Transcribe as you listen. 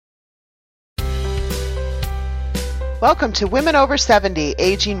Welcome to Women Over 70,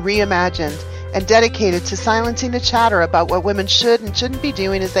 Aging Reimagined, and dedicated to silencing the chatter about what women should and shouldn't be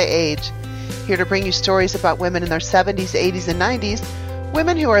doing as they age. Here to bring you stories about women in their 70s, 80s, and 90s,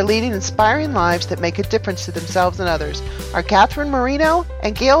 women who are leading inspiring lives that make a difference to themselves and others, are Catherine Marino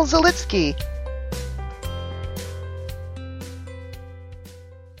and Gail Zalitsky.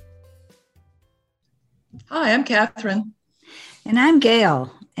 Hi, I'm Catherine. And I'm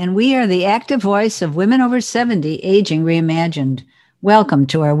Gail, and we are the active voice of Women Over 70, Aging Reimagined. Welcome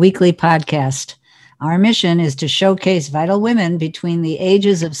to our weekly podcast. Our mission is to showcase vital women between the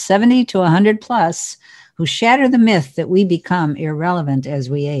ages of 70 to 100 plus who shatter the myth that we become irrelevant as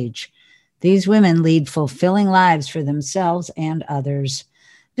we age. These women lead fulfilling lives for themselves and others.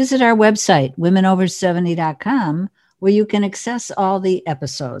 Visit our website, womenover70.com, where you can access all the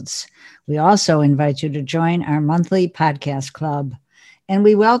episodes. We also invite you to join our monthly podcast club, and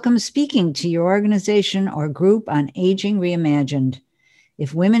we welcome speaking to your organization or group on Aging Reimagined.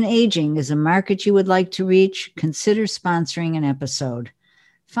 If women aging is a market you would like to reach, consider sponsoring an episode.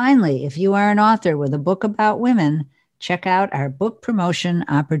 Finally, if you are an author with a book about women, check out our book promotion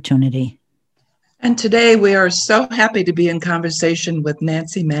opportunity. And today we are so happy to be in conversation with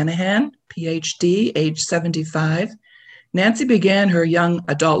Nancy Manahan, PhD, age 75. Nancy began her young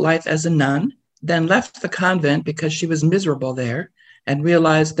adult life as a nun, then left the convent because she was miserable there and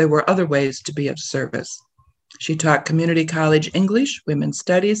realized there were other ways to be of service. She taught community college English, women's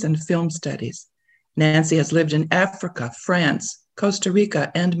studies, and film studies. Nancy has lived in Africa, France, Costa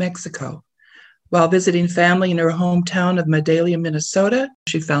Rica, and Mexico. While visiting family in her hometown of Medalia, Minnesota,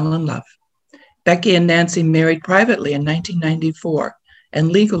 she fell in love. Becky and Nancy married privately in 1994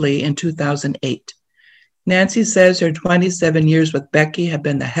 and legally in 2008. Nancy says her 27 years with Becky have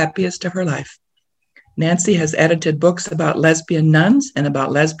been the happiest of her life. Nancy has edited books about lesbian nuns and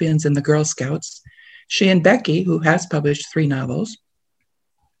about lesbians in the Girl Scouts. She and Becky, who has published 3 novels,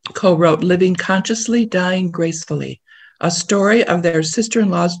 co-wrote Living Consciously, Dying Gracefully, a story of their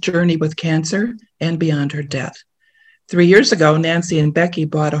sister-in-law's journey with cancer and beyond her death. 3 years ago, Nancy and Becky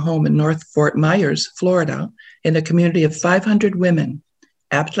bought a home in North Fort Myers, Florida, in a community of 500 women,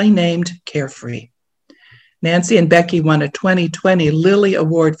 aptly named Carefree. Nancy and Becky won a 2020 Lilly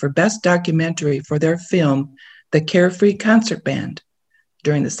Award for Best Documentary for their film, The Carefree Concert Band.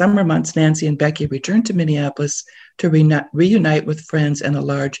 During the summer months, Nancy and Becky returned to Minneapolis to reunite with friends and a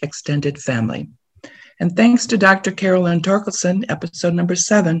large extended family. And thanks to Dr. Carolyn Torkelson, episode number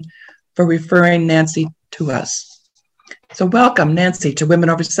 7, for referring Nancy to us. So welcome, Nancy, to Women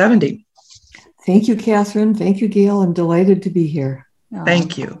Over 70. Thank you, Catherine. Thank you, Gail. I'm delighted to be here.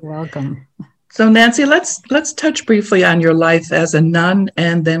 Thank you. You're welcome. So Nancy, let's touch briefly on your life as a nun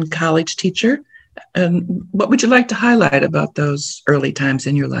and then college teacher. And what would you like to highlight about those early times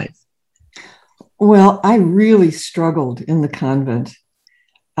in your life? Well, I really struggled in the convent.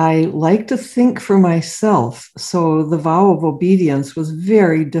 I like to think for myself, so the vow of obedience was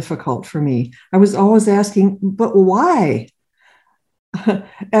very difficult for me. I was always asking, but why?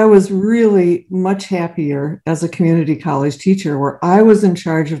 I was really much happier as a community college teacher where I was in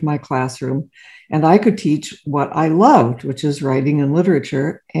charge of my classroom and I could teach what I loved, which is writing and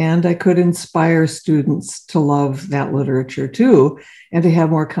literature, and I could inspire students to love that literature too and to have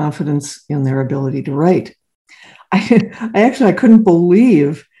more confidence in their ability to write. I couldn't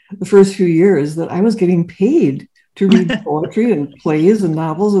believe the first few years that I was getting paid to read poetry and plays and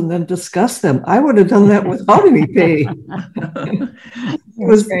novels and then discuss them. I would have done that without any pay. It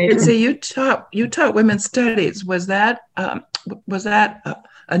was great. So you taught women's studies. Was that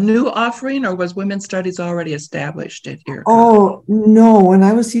a new offering, or was women's studies already established at your? Oh no! When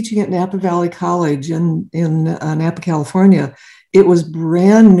I was teaching at Napa Valley College in Napa, California, it was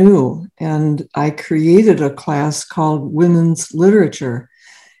brand new, and I created a class called Women's Literature.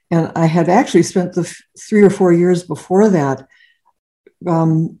 And I had actually spent the 3 or 4 years before that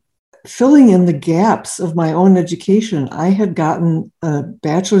filling in the gaps of my own education. I had gotten a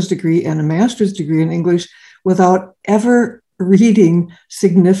bachelor's degree and a master's degree in English without ever reading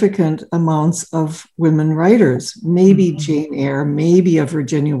significant amounts of women writers, maybe Jane Eyre, maybe a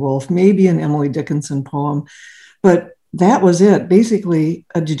Virginia Woolf, maybe an Emily Dickinson poem. But that was it. Basically,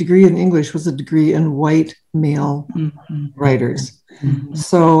 a degree in English was a degree in white male writers. Mm-hmm.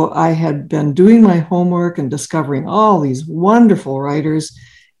 So I had been doing my homework and discovering all these wonderful writers.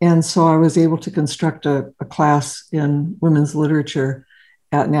 And so I was able to construct a class in women's literature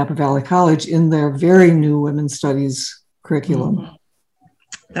at Napa Valley College in their very new women's studies curriculum.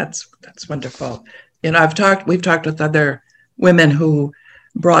 Mm-hmm. That's wonderful. You know, we've talked with other women who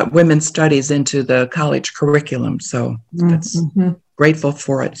brought women's studies into the college curriculum. So that's grateful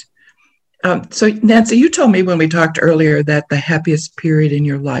for it. So Nancy, you told me when we talked earlier that the happiest period in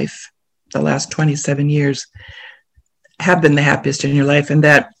your life, the last 27 years, have been the happiest in your life, and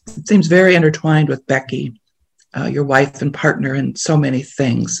that seems very intertwined with Becky, your wife and partner, and so many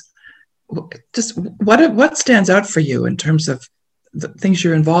things. Just what stands out for you in terms of the things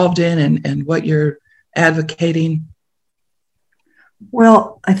you're involved in and what you're advocating?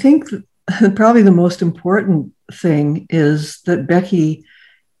 Well, I think probably the most important thing is that Becky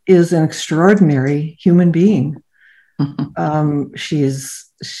is an extraordinary human being. She's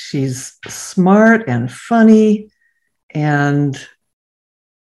smart and funny and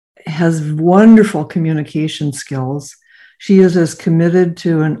has wonderful communication skills. She is as committed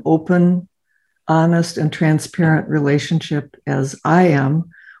to an open, honest, and transparent relationship as I am,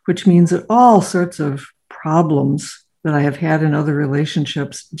 which means that all sorts of problems that I have had in other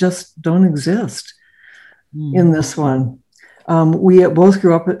relationships just don't exist in this one. We both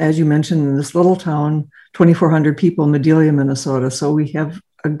grew up, as you mentioned, in this little town, 2,400 people, Madelia, Minnesota. So we have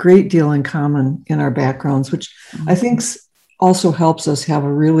a great deal in common in our backgrounds, which I think also helps us have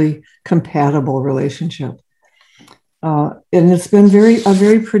a really compatible relationship. And it's been a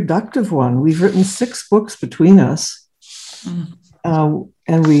very productive one. We've written 6 books between us,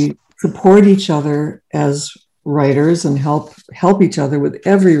 and we support each other as writers and help each other with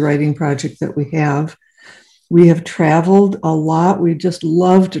every writing project that we have. We have traveled a lot. We just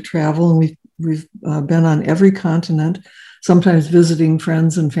love to travel, and we've been on every continent, sometimes visiting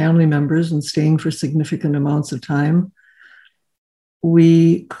friends and family members and staying for significant amounts of time.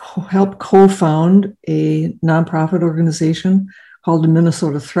 We helped co-found a nonprofit organization called the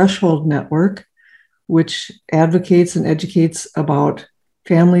Minnesota Threshold Network, which advocates and educates about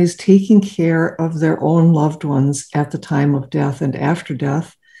families taking care of their own loved ones at the time of death and after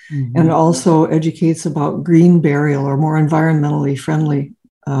death, and also educates about green burial or more environmentally friendly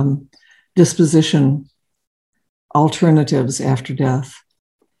disposition alternatives after death.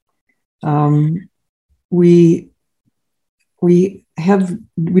 We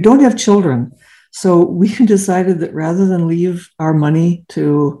don't have children, so we decided that rather than leave our money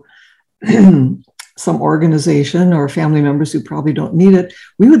to some organization or family members who probably don't need it,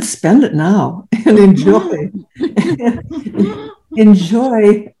 we would spend it now and enjoy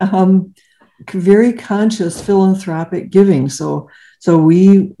very conscious philanthropic giving. So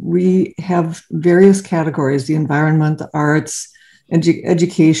we have various categories: the environment, the arts,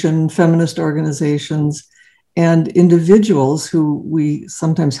 education, feminist organizations, and individuals who we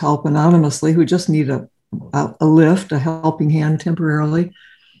sometimes help anonymously, who just need a lift, a helping hand temporarily.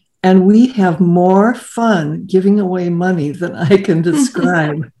 And we have more fun giving away money than I can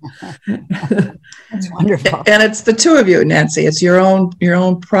describe. That's wonderful. And it's the two of you, Nancy. It's your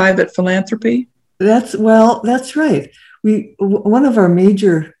own private philanthropy. That's right. One of our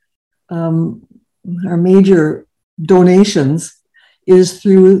major donations is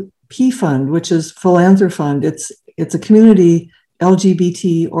through P-Fund, which is Philanthrophund. It's a community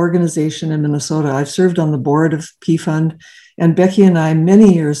LGBT organization in Minnesota. I've served on the board of P-Fund, and Becky and I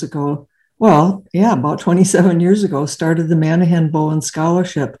many years ago, about 27 years ago, started the Manahan Bowen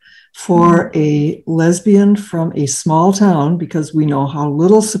Scholarship for a lesbian from a small town, because we know how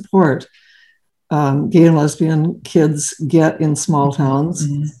little support gay and lesbian kids get in small towns.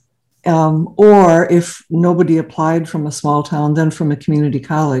 Or if nobody applied from a small town, then from a community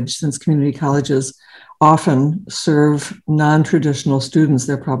college, since community colleges often serve non-traditional students.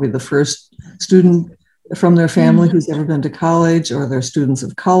 They're probably the first student from their family who's ever been to college, or they're students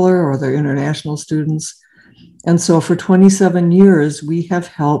of color, or they're international students. And so for 27 years, we have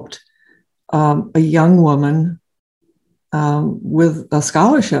helped a young woman with a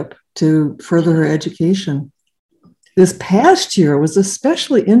scholarship to further her education. This past year was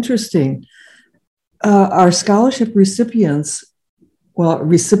especially interesting. Our scholarship recipient,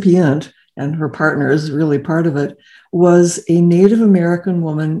 and her partner is really part of it, was a Native American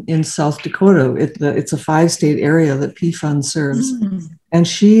woman in South Dakota. It's a 5-state area that P-Fund serves. And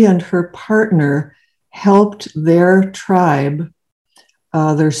she and her partner helped their tribe,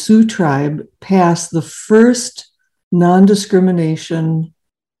 their Sioux tribe, pass the first non-discrimination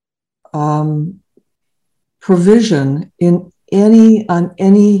provision on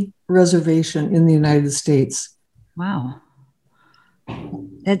any reservation in the United States. Wow.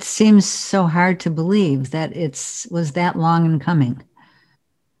 It seems so hard to believe that was that long in coming.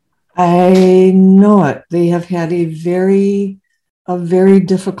 I know it. They have had a very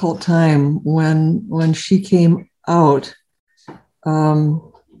difficult time when she came out.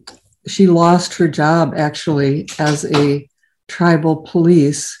 She lost her job actually as a tribal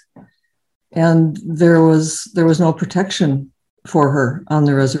police, and there was no protection for her on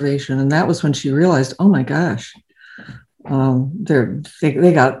the reservation. And that was when she realized, oh my gosh,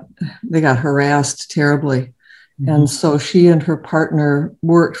 they got harassed terribly. And so she and her partner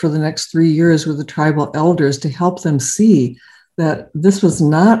worked for the next 3 years with the tribal elders to help them see that this was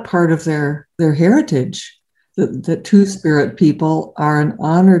not part of their heritage, that Two-Spirit people are an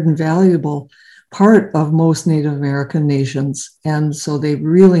honored and valuable part of most Native American nations. And so they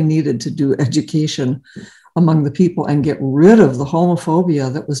really needed to do education among the people and get rid of the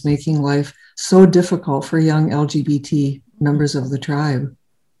homophobia that was making life so difficult for young LGBT members of the tribe.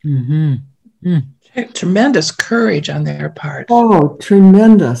 Mm-hmm. Mm. Tremendous courage on their part. Oh,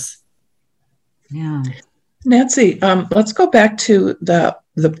 tremendous. Yeah. Nancy, let's go back to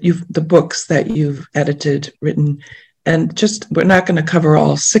the books that you've edited, written, and just, we're not going to cover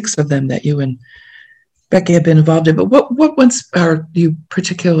all 6 of them that you and Becky have been involved in, but what ones are you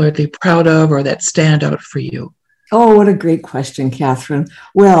particularly proud of or that stand out for you? Oh, what a great question, Catherine.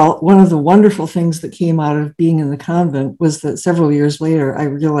 Well, one of the wonderful things that came out of being in the convent was that several years later, I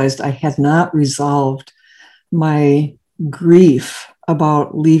realized I had not resolved my grief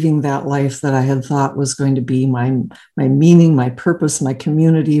about leaving that life that I had thought was going to be my meaning, my purpose, my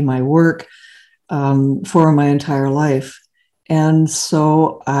community, my work for my entire life. And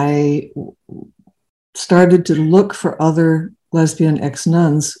so I started to look for other lesbian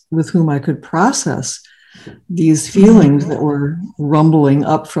ex-nuns with whom I could process these feelings that were rumbling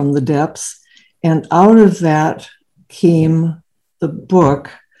up from the depths. And out of that came the book,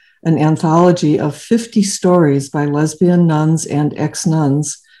 an anthology of 50 stories by lesbian nuns and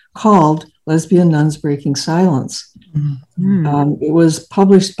ex-nuns called Lesbian Nuns Breaking Silence. Mm-hmm. It was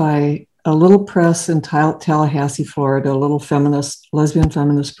published by a little press in Tallahassee, Florida, a little lesbian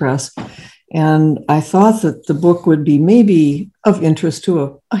feminist press. And I thought that the book would be maybe of interest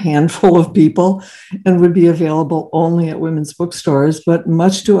to a handful of people and would be available only at women's bookstores. But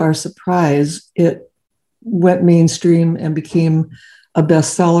much to our surprise, it went mainstream and became a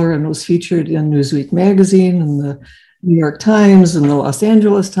bestseller and was featured in Newsweek magazine and the New York Times and the Los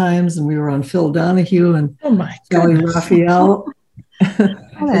Angeles Times. And we were on Phil Donahue and Kelly Raphael.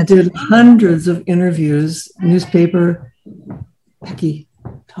 I did hundreds of interviews, newspaper. Becky,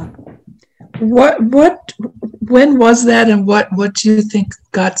 talk. When was that, and what do you think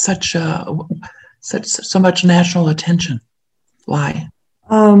got so much national attention? Why?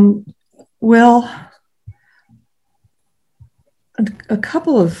 Well, a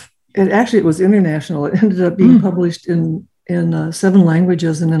couple of it was international. It ended up being published in 7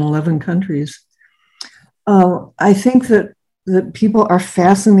 languages and in 11 countries. I think that people are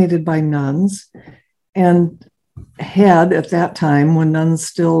fascinated by nuns, and had at that time, when nuns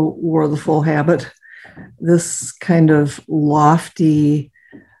still wore the full habit, this kind of lofty,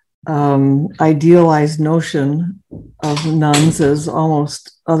 idealized notion of nuns as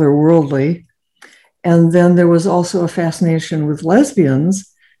almost otherworldly. And then there was also a fascination with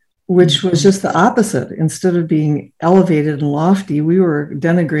lesbians, which was just the opposite. Instead of being elevated and lofty, we were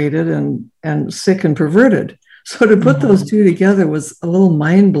denigrated and sick and perverted. So to put those two together was a little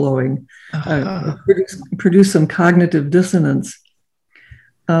mind-blowing, produced some cognitive dissonance.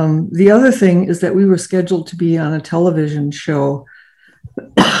 The other thing is that we were scheduled to be on a television show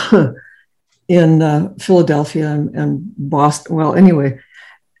in Philadelphia and Boston. Well, anyway,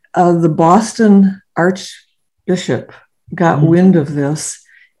 the Boston Archbishop got wind of this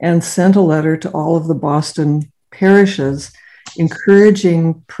and sent a letter to all of the Boston parishes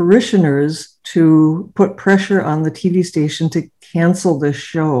encouraging parishioners to put pressure on the TV station to cancel this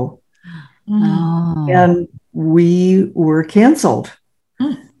show. Oh. And we were canceled.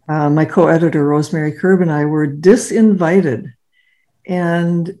 My co-editor, Rosemary Kerb, and I were disinvited.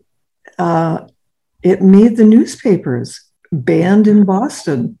 And it made the newspapers, banned in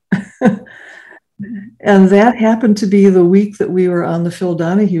Boston. And that happened to be the week that we were on the Phil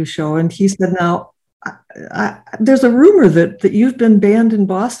Donahue show. And he said, now, there's a rumor that you've been banned in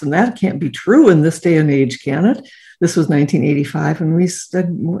Boston. That can't be true in this day and age, can it? This was 1985. And we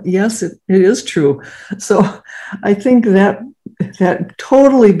said, yes, it is true. So I think that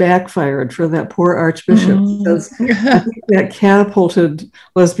totally backfired for that poor archbishop, because I think that catapulted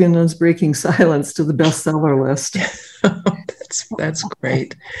Lesbian Nuns Breaking Silence to the bestseller list. That's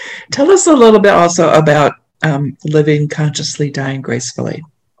great. Tell us a little bit also about Living Consciously, Dying Gracefully.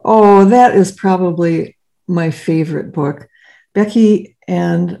 Oh, that is probably my favorite book. Becky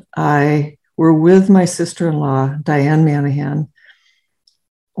and I were with my sister-in-law, Diane Manahan,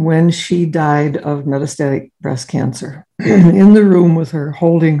 when she died of metastatic breast cancer, in the room with her,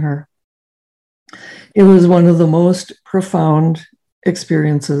 holding her. It was one of the most profound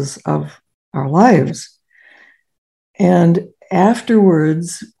experiences of our lives. And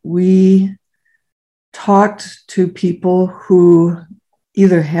afterwards, we talked to people who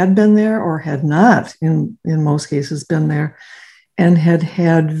either had been there or had not, in most cases, been there, and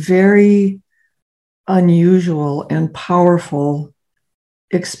had very unusual and powerful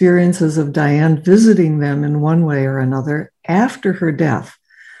experiences of Diane visiting them in one way or another after her death.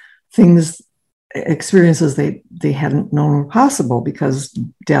 Experiences they hadn't known were possible, because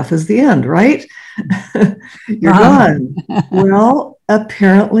death is the end, right? You're gone. Well,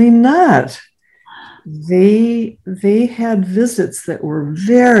 apparently not. They had visits that were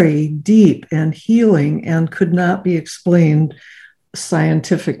very deep and healing and could not be explained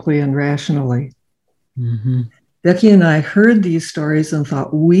scientifically and rationally. Mm-hmm. Becky and I heard these stories and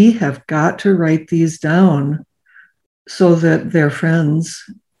thought, we have got to write these down so that their friends,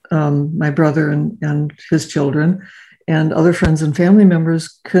 my brother and his children, and other friends and family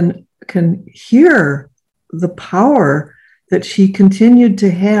members can hear the power that she continued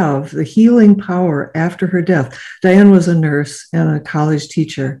to have, the healing power after her death. Diane was a nurse and a college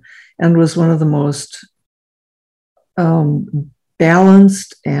teacher and was one of the most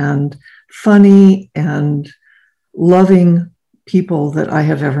balanced and funny and loving people that I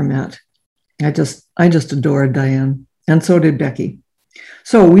have ever met. I just adored Diane, and so did Becky.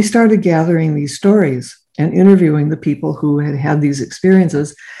 So we started gathering these stories and interviewing the people who had had these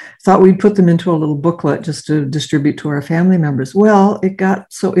experiences. Thought we'd put them into a little booklet just to distribute to our family members. Well, it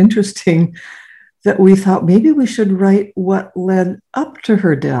got so interesting that we thought maybe we should write what led up to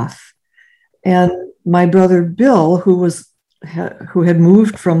her death. And my brother Bill, who had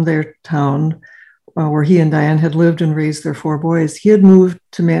moved from their town where he and Diane had lived and raised their 4 boys, he had moved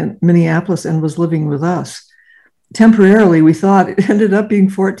to Minneapolis and was living with us. Temporarily, we thought. It ended up being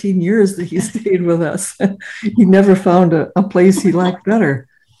 14 years that he stayed with us. He never found a place he liked better,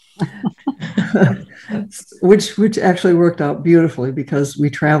 which actually worked out beautifully because we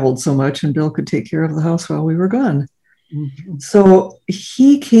traveled so much and Bill could take care of the house while we were gone. Mm-hmm. So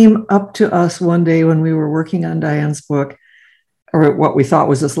he came up to us one day when we were working on Diane's book, or what we thought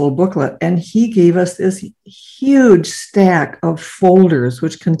was this little booklet, and he gave us this huge stack of folders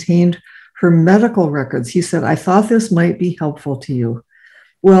which contained her medical records. He said, I thought this might be helpful to you.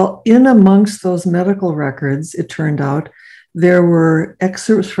 Well, in amongst those medical records, it turned out there were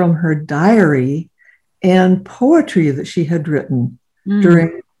excerpts from her diary and poetry that she had written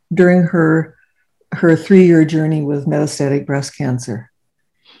during her 3-year journey with metastatic breast cancer.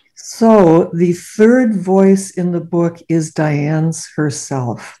 So the third voice in the book is Diane's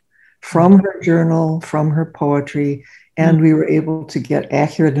herself, from her journal, from her poetry, and we were able to get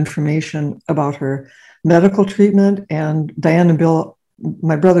accurate information about her medical treatment. And Diane and Bill,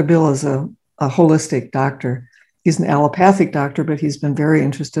 my brother Bill, is a holistic doctor. He's an allopathic doctor, but he's been very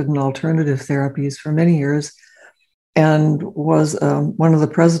interested in alternative therapies for many years, and was one of the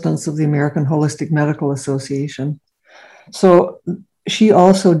presidents of the American Holistic Medical Association. So she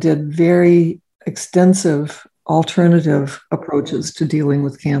also did very extensive alternative approaches to dealing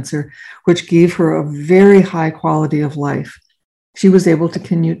with cancer, which gave her a very high quality of life. She was able to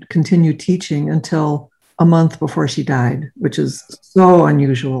continue teaching until a month before she died, which is so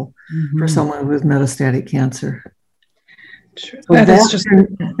unusual for someone with metastatic cancer. Sure. So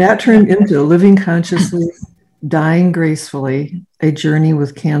that turned into Living Consciously, Dying Gracefully, A Journey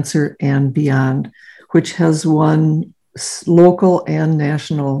with Cancer and Beyond, which has won local and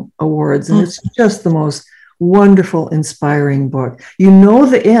national awards. And it's just the most wonderful, inspiring book. You know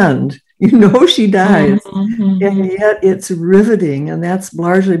the end. You know she dies. And yet it's riveting. And that's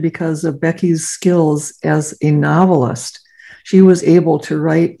largely because of Becky's skills as a novelist. She was able to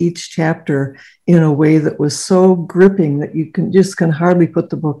write each chapter in a way that was so gripping that you can hardly put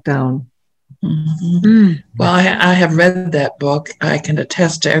the book down. Well, I have read that book. I can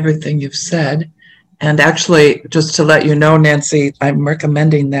attest to everything you've said. And actually, just to let you know, Nancy, I'm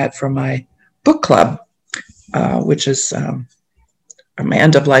recommending that for my book club, which is my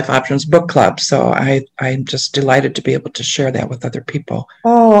End of Life Options book club. So I'm just delighted to be able to share that with other people.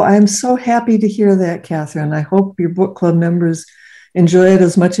 Oh, I'm so happy to hear that, Catherine. I hope your book club members enjoy it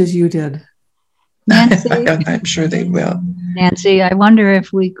as much as you did. Nancy, I'm sure they will. Nancy, I wonder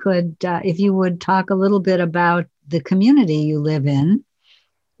if we could, if you would talk a little bit about the community you live in.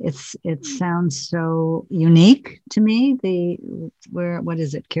 It sounds so unique to me. What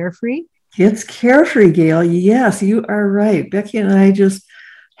is it, Carefree? It's Carefree, Gail. Yes, you are right. Becky and I just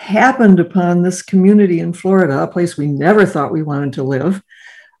happened upon this community in Florida, a place we never thought we wanted to live.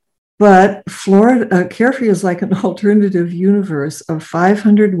 But Florida, Carefree is like an alternative universe of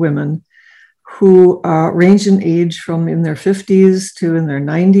 500 women who range in age from in their 50s to in their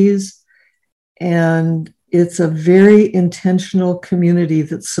 90s. And it's a very intentional community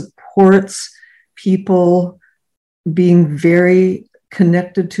that supports people being very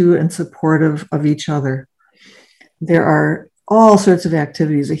connected to and supportive of each other. There are all sorts of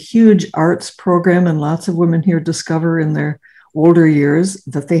activities, a huge arts program, and lots of women here discover in their older years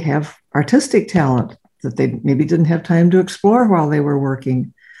that they have artistic talent that they maybe didn't have time to explore while they were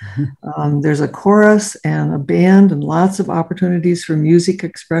working. There's a chorus and a band and lots of opportunities for music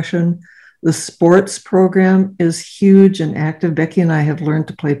expression. The sports program is huge and active. Becky and I have learned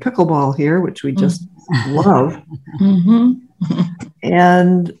to play pickleball here, which we just love.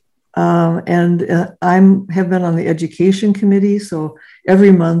 And I have been on the education committee. So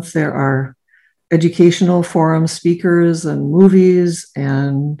every month there are educational forum speakers and movies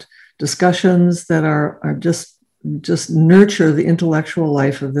and discussions that are just nurture the intellectual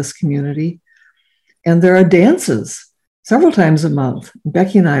life of this community. And there are dances several times a month.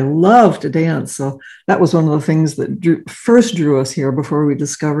 Becky and I love to dance. So that was one of the things that first drew us here before we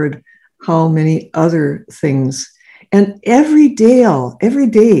discovered how many other things. And every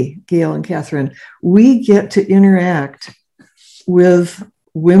day, Gail and Catherine, we get to interact with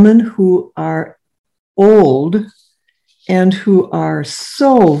women who are old and who are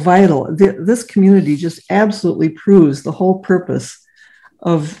so vital. This community just absolutely proves the whole purpose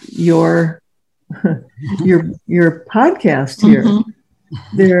of your podcast here.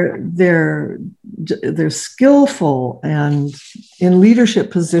 They're skillful and in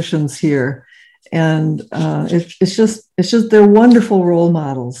leadership positions here, and it's just they're wonderful role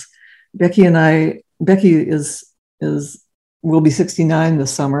models. Becky will be 69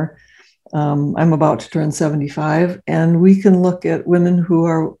 this summer. I'm about to turn 75, and we can look at women who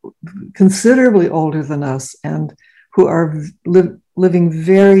are considerably older than us and who are living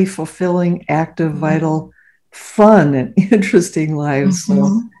very fulfilling, active, vital, fun, and interesting lives.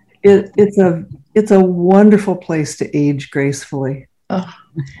 So it's a wonderful place to age gracefully. Oh.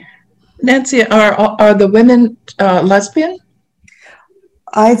 Nancy, are the women lesbian?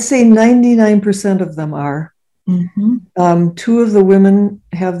 I'd say 99% of them are. Two of the women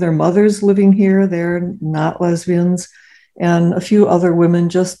have their mothers living here. They're not lesbians. And a few other women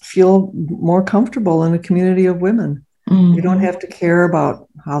just feel more comfortable in a community of women. You don't have to care about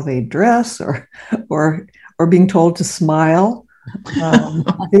how they dress or being told to smile.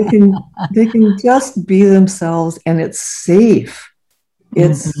 They can just be themselves, and it's safe.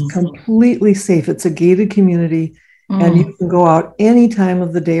 It's completely safe. It's a gated community. And you can go out any time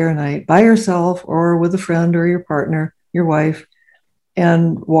of the day or night by yourself or with a friend or your partner, your wife,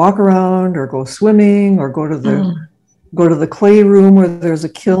 and walk around or go swimming or go to the clay room where there's a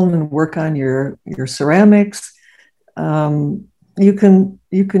kiln and work on your ceramics. You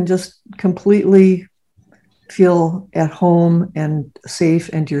can just completely feel at home and safe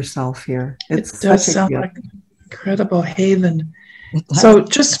and yourself here. It does sound like an incredible haven. So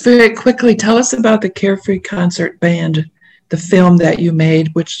just very quickly, tell us about the Carefree Concert Band, the film that you made,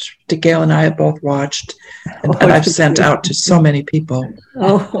 which Gail and I have both watched, and I've sent out to so many people.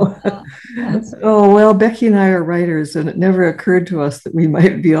 Well, Becky and I are writers, and it never occurred to us that we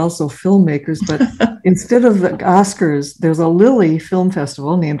might be also filmmakers. But instead of the Oscars, there's a Lily Film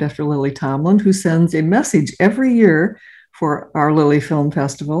Festival named after Lily Tomlin, who sends a message every year for our Lily Film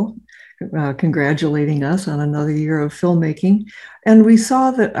Festival, congratulating us on another year of filmmaking. And we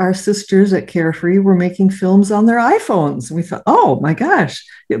saw that our sisters at Carefree were making films on their iPhones. And we thought, oh my gosh,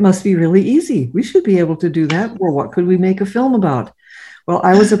 it must be really easy. We should be able to do that. Well, what could we make a film about? Well,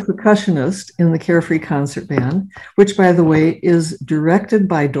 I was a percussionist in the Carefree Concert Band, which, by the way, is directed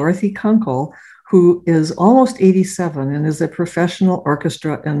by Dorothy Kunkel, who is almost 87 and is a professional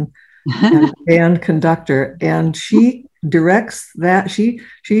orchestra and band conductor. And she directs that. She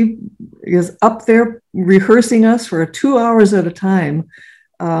is up there rehearsing us for 2 hours at a time.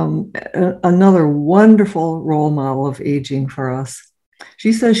 Another wonderful role model of aging for us.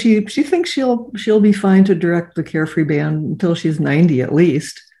 She says she thinks she'll be fine to direct the Carefree Band until she's 90 at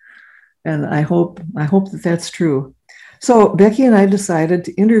least, and I hope that that's true. So Becky and I decided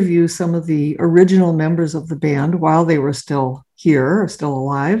to interview some of the original members of the band while they were still here or still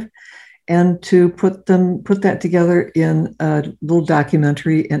alive, and to put that together in a little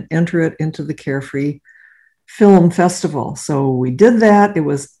documentary and enter it into the Carefree Film Festival. So we did that. It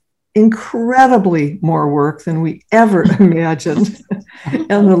was incredibly more work than we ever imagined.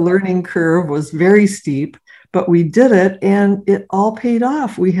 And the learning curve was very steep, but we did it and it all paid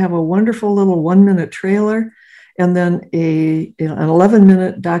off. We have a wonderful little 1-minute trailer and then an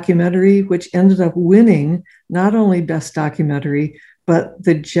 11-minute documentary, which ended up winning not only Best Documentary, but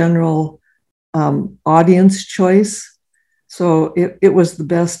the general audience choice. So it was the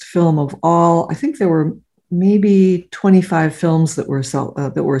best film of all. I think there were maybe 25 films that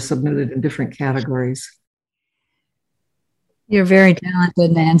were submitted in different categories. You're very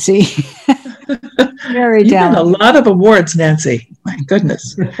talented, Nancy. Very You've won a talented. lot of awards, Nancy. My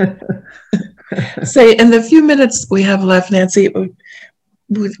goodness. Say, in the few minutes we have left, Nancy,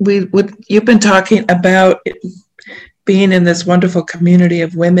 you've been talking about being in this wonderful community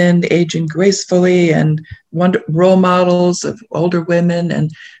of women aging gracefully and role models of older women.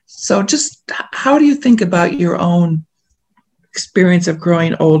 And so just how do you think about your own experience of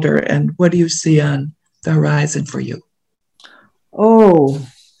growing older, and what do you see on the horizon for you? Oh,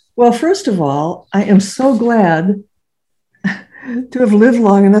 well, first of all, I am so glad to have lived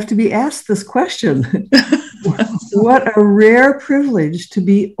long enough to be asked this question. What a rare privilege to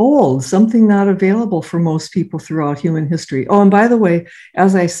be old, something not available for most people throughout human history. Oh, and by the way,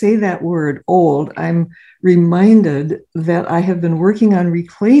 as I say that word, old, I'm reminded that I have been working on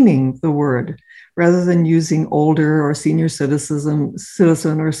reclaiming the word rather than using older or senior citizen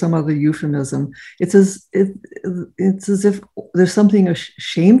or some other euphemism. It's as if there's something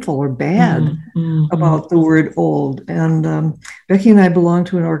shameful or bad about the word old. And Becky and I belong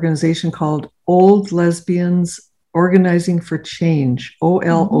to an organization called Old Lesbians Organizing for Change,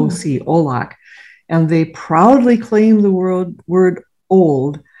 OLOC, OLOC. And they proudly claim the word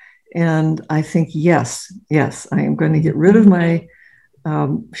old. And I think, yes, I am going to get rid of my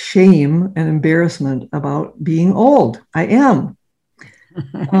shame and embarrassment about being old. I am.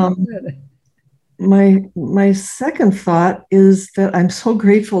 My second thought is that I'm so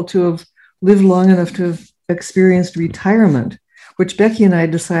grateful to have lived long enough to have experienced retirement, which Becky and I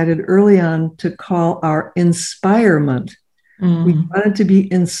decided early on to call our inspirement. We wanted to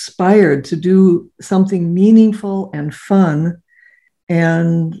be inspired to do something meaningful and fun.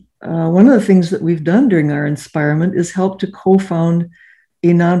 And one of the things that we've done during our inspirement is help to co-found a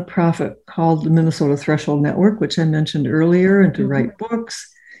nonprofit called the Minnesota Threshold Network, which I mentioned earlier, and to write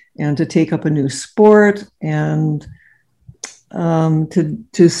books and to take up a new sport and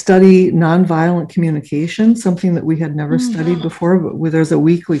to study nonviolent communication, something that we had never studied before, but there's a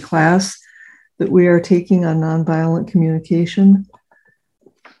weekly class that we are taking on nonviolent communication.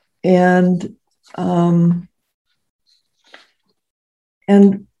 And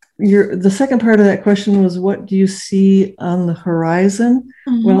the second part of that question was, what do you see on the horizon?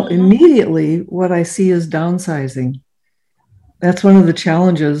 Well, immediately what I see is downsizing. That's one of the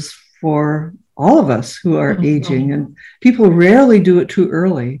challenges for all of us who are aging, and people rarely do it too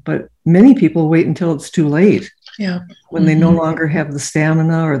early, but many people wait until it's too late. Yeah. When they no longer have the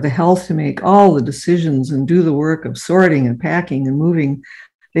stamina or the health to make all the decisions and do the work of sorting and packing and moving,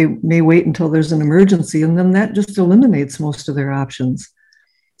 they may wait until there's an emergency, and then that just eliminates most of their options.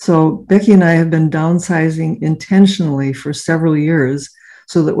 So Becky and I have been downsizing intentionally for several years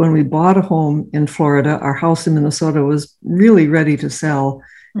so that when we bought a home in Florida, our house in Minnesota was really ready to sell,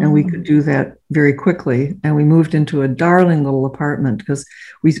 and we could do that very quickly. And we moved into a darling little apartment because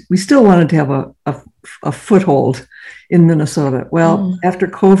we still wanted to have a foothold in Minnesota. Well, after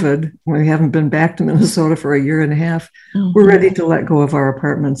COVID, we haven't been back to Minnesota for a year and a half. We're ready to let go of our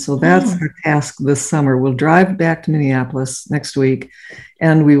apartment. So that's our task this summer. We'll drive back to Minneapolis next week,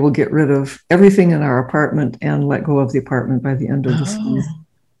 and we will get rid of everything in our apartment and let go of the apartment by the end of the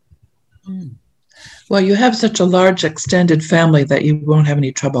season. Well, you have such a large extended family that you won't have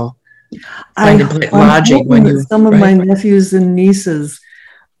any trouble finding lodging when you. Some of my nephews and nieces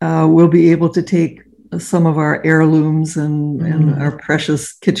will be able to take some of our heirlooms and our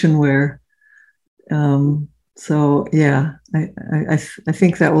precious kitchenware. So yeah, I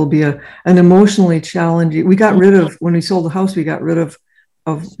think that will be an emotionally challenging. We got rid of, when we sold the house, we got rid of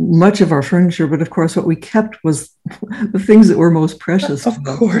much of our furniture, but of course what we kept was the things that were most precious. Of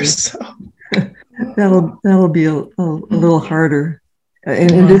course. That'll be a little harder,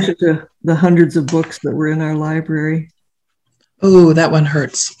 in addition to the hundreds of books that were in our library. Oh, that one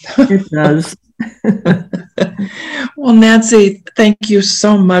hurts. It does. Well, Nancy, thank you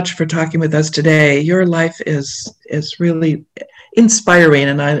so much for talking with us today. Your life is really inspiring,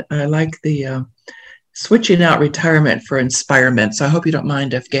 and I like the switching out retirement for inspirement. So I hope you don't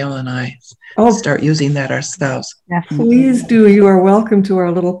mind if Gail and I start using that ourselves. Please do. You are welcome to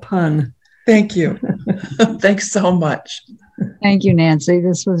our little pun. Thank you. Thanks so much. Thank you, Nancy.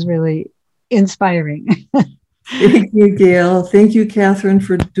 This was really inspiring. Thank you, Gail. Thank you, Catherine,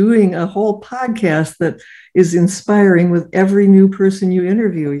 for doing a whole podcast that is inspiring with every new person you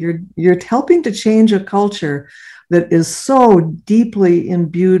interview. You're helping to change a culture that is so deeply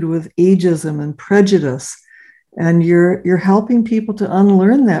imbued with ageism and prejudice. And you're helping people to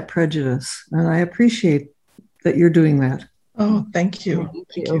unlearn that prejudice. And I appreciate that you're doing that. Oh, thank you. Thank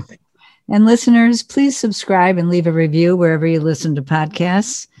you. And listeners, please subscribe and leave a review wherever you listen to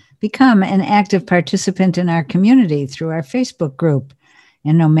podcasts. Become an active participant in our community through our Facebook group.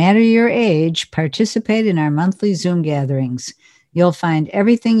 And no matter your age, participate in our monthly Zoom gatherings. You'll find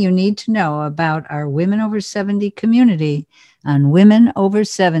everything you need to know about our Women Over 70 community on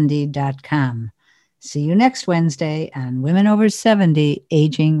womenover70.com. See you next Wednesday on Women Over 70,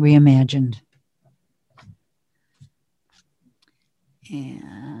 Aging Reimagined.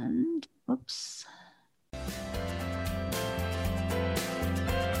 And, oops.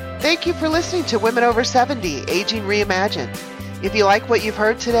 Thank you for listening to Women Over 70, Aging Reimagined. If you like what you've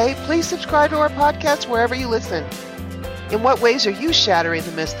heard today, please subscribe to our podcast wherever you listen. In what ways are you shattering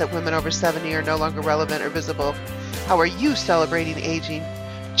the myth that women over 70 are no longer relevant or visible? How are you celebrating aging?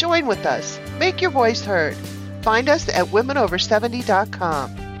 Join with us. Make your voice heard. Find us at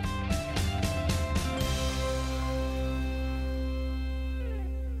womenover70.com.